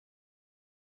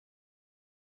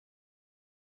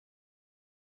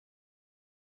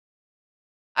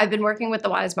I've been working with the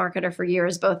Wise Marketer for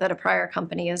years, both at a prior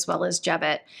company as well as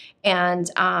Jebbit. And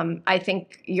I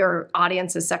think your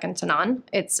audience is second to none.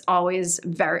 It's always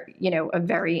very, a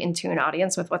very in tune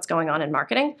audience with what's going on in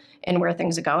marketing and where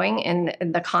things are going. And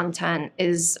the content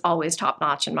is always top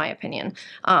notch, in my opinion.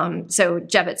 So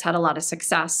Jebbit's had a lot of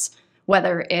success,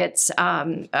 whether it's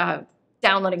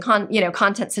downloading content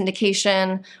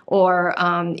syndication or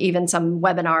even some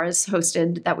webinars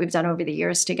hosted that we've done over the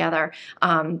years together.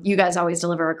 You guys always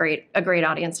deliver a great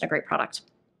audience and a great product.